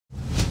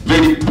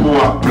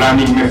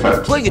planning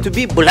method. Going to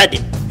be bloody.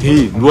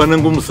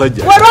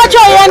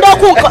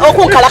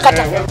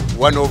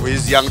 One of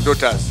his young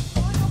daughters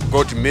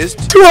got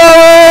missed.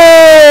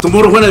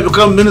 Tomorrow when I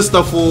become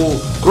minister for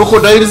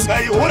crocodiles,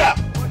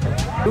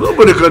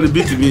 nobody can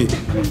beat me.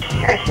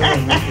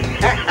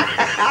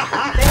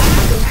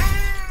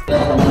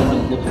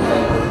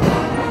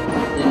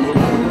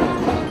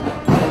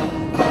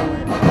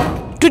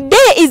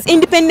 Today is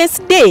Independence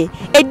Day,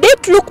 a day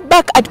to look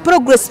back at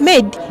progress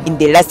made in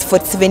the last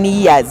 47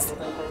 years.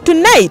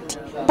 Tonight,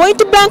 Point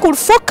Blank will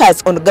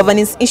focus on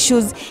governance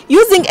issues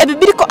using a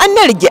biblical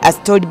analogy as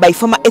told by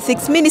former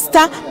Ethics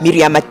Minister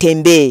Miria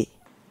Matembe.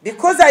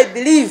 Because I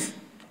believe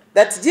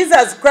that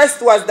Jesus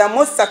Christ was the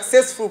most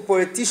successful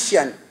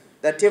politician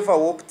that ever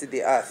walked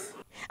the earth.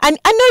 An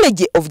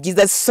analogy of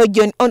Jesus'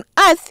 sojourn on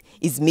earth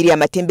is Miria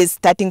Matembe's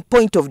starting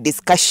point of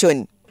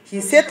discussion.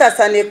 He set us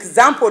an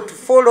example to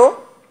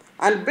follow,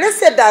 and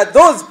blessed are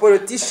those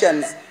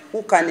politicians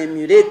who can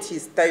emulate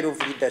his style of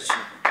leadership.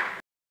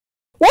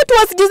 What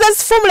was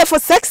Jesus' formula for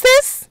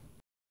success?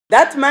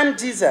 That man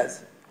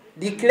Jesus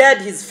declared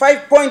his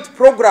 5-point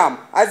program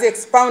as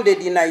expounded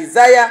in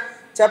Isaiah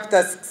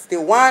chapter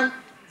 61,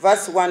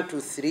 verse 1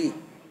 to 3,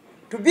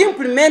 to be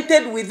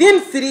implemented within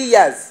 3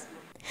 years.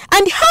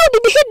 And how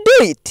did he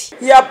do it?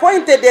 He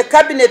appointed a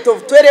cabinet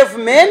of 12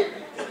 men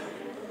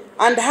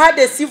and had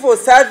a civil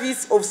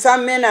service of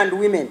some men and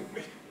women.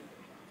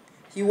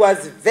 He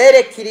was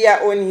very clear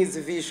on his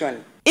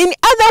vision. In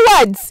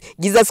other words,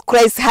 Jesus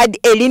Christ had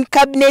a lean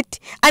cabinet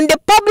and the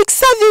public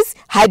service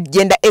had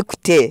gender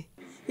equity.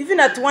 Even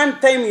at one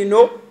time,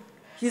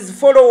 his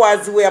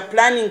followers were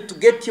planning to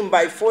get him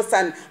by force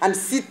and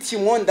sit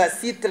him on the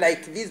seat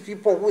like these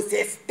people who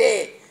say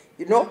stay,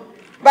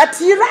 But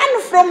he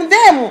ran from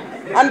them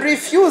and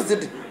refused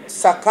to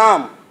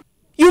succumb.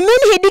 You mean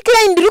he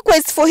declined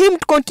requests for him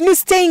to continue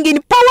staying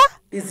in power?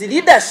 His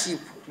leadership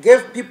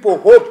gave people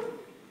hope,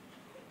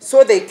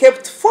 so they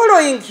kept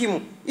following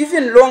him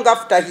even long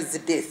after his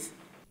death.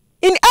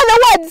 In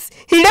other words,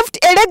 he left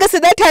a legacy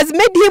that has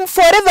made him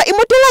forever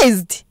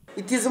immortalized.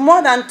 It is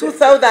more than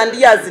 2,000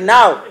 years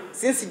now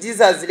since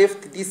Jesus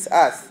left this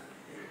earth,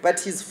 but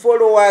his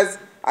followers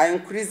are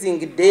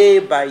increasing day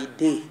by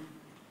day.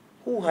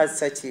 Who has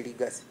such a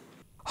legacy?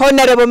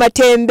 Honorable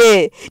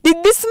Matembe,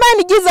 did this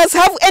man Jesus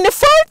have any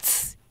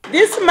faults?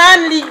 This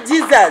man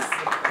Jesus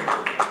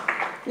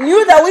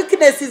knew the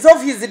weaknesses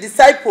of his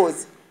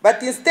disciples,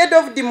 but instead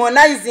of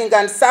demonizing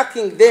and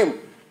sacking them,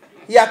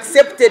 he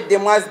accepted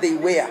them as they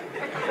were.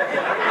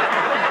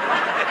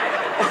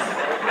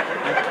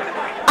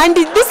 And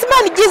did this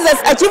man Jesus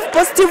achieve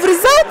positive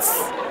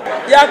results?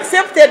 He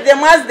accepted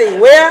them as they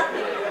were,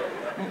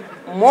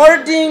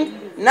 molding,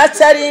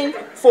 nurturing,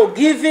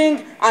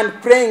 forgiving, and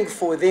praying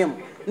for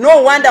them.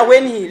 No wonder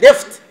when he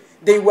left,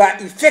 they were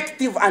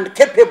effective and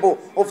capable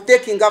of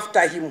taking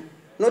after him,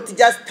 not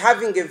just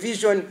having a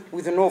vision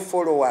with no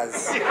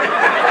followers.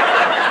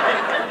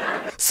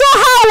 So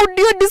how would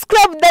you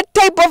describe that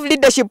type of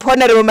leadership,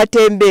 Honorable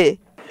Matembe?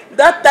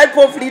 That type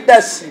of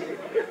leadership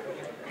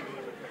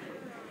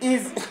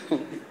is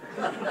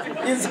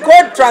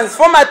called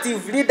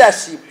transformative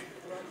leadership.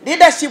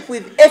 Leadership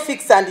with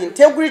ethics and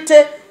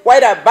integrity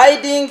while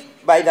abiding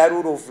by the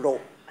rule of law.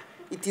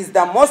 It is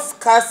the most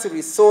scarce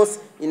resource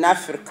in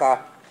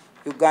Africa,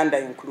 Uganda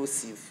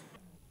inclusive.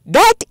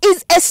 That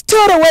is a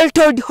story well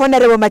told,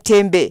 Honorable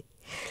Matembe.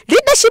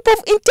 Leadership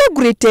of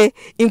integrity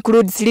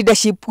includes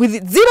leadership with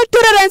zero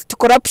tolerance to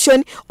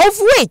corruption, of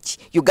which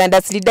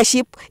Uganda's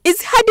leadership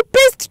is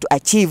hard-pressed to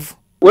achieve.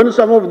 When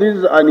some of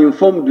these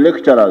uninformed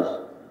lecturers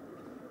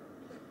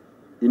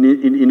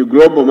in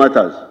global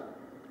matters,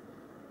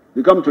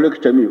 they come to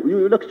lecture me.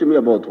 You lecture me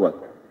about what?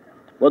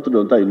 What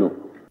don't I know?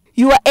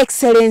 Your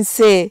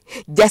Excellency,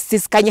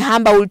 Justice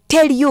Kanyahamba will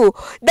tell you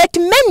that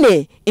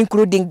many,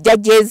 including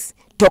judges,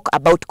 talk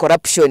about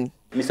corruption.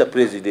 Mr.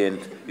 President,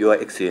 Your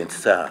Excellency,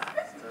 sir,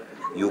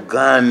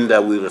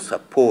 Uganda will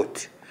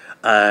support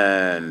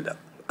and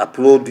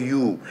applaud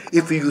you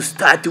if you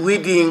start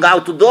weeding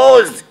out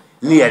those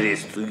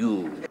nearest to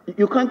you.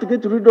 You can't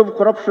get rid of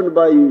corruption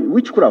by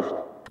witchcraft.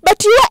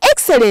 But Your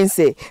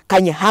Excellency,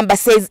 Kanyahamba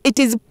says it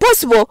is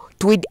possible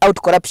to weed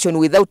out corruption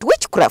without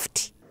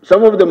witchcraft.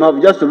 Some of them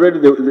have just read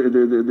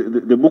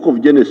the book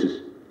of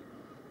Genesis,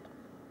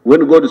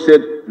 when God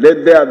said,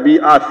 let there be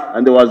earth,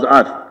 and there was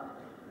earth.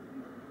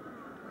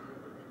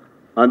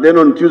 And then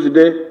on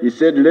Tuesday, he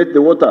said, let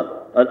the water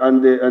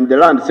and the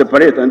land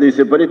separate, and they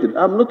separated.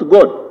 I'm not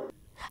God.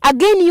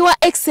 Again, Your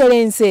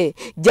Excellency,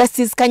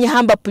 Justice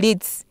Kanyahamba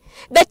pleads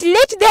that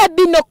let there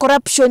be no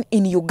corruption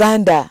in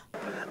Uganda.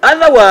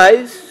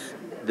 Otherwise,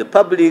 the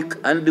public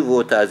and the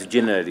voters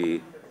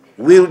generally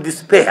will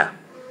despair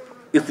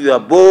if your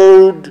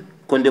bold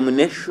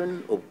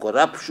condemnation of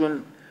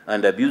corruption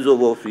and abuse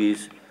of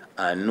office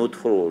are not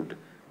followed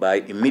by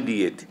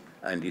immediate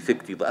and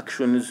effective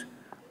actions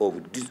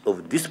of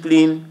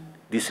discipline,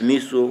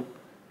 dismissal,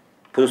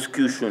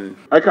 prosecution.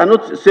 I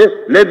cannot say,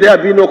 let there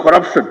be no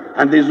corruption,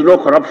 and there is no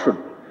corruption.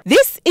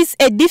 This is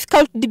a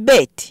difficult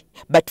debate,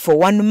 but for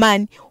one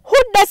man who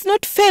does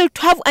not fail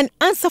to have an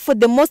answer for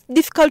the most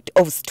difficult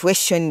of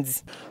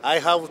situations. I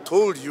have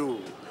told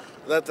you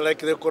that, like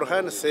the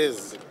Quran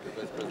says,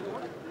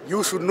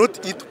 you should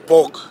not eat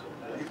pork.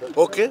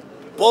 Okay?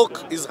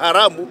 Pork is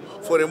haram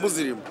for a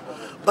Muslim.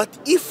 But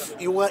if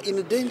you are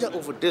in danger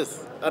of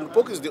death and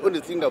pork is the only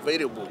thing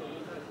available,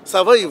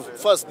 survive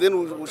first,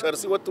 then we shall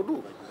see what to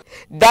do.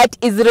 That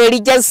is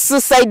religious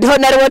suicide,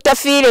 Honorable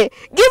Tafire.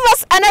 Give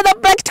us another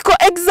practical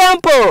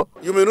example.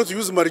 You may not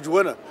use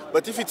marijuana,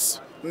 but if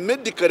it's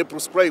medically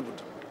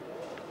prescribed,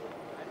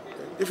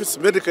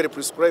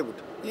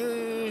 you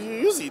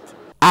use it.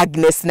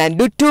 Agnes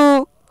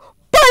Nandutu,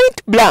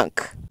 point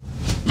blank.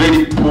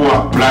 Very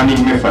poor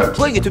planning method.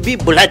 Going to be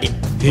bloody.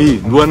 Hey,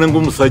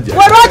 Ndwanangu Musaja.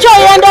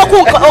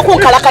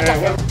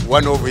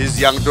 One of his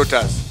young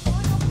daughters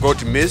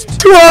got missed.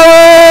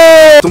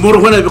 Tomorrow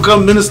when I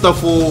become minister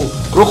for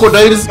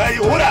crocodiles,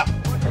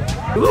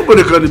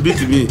 nobody can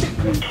beat me.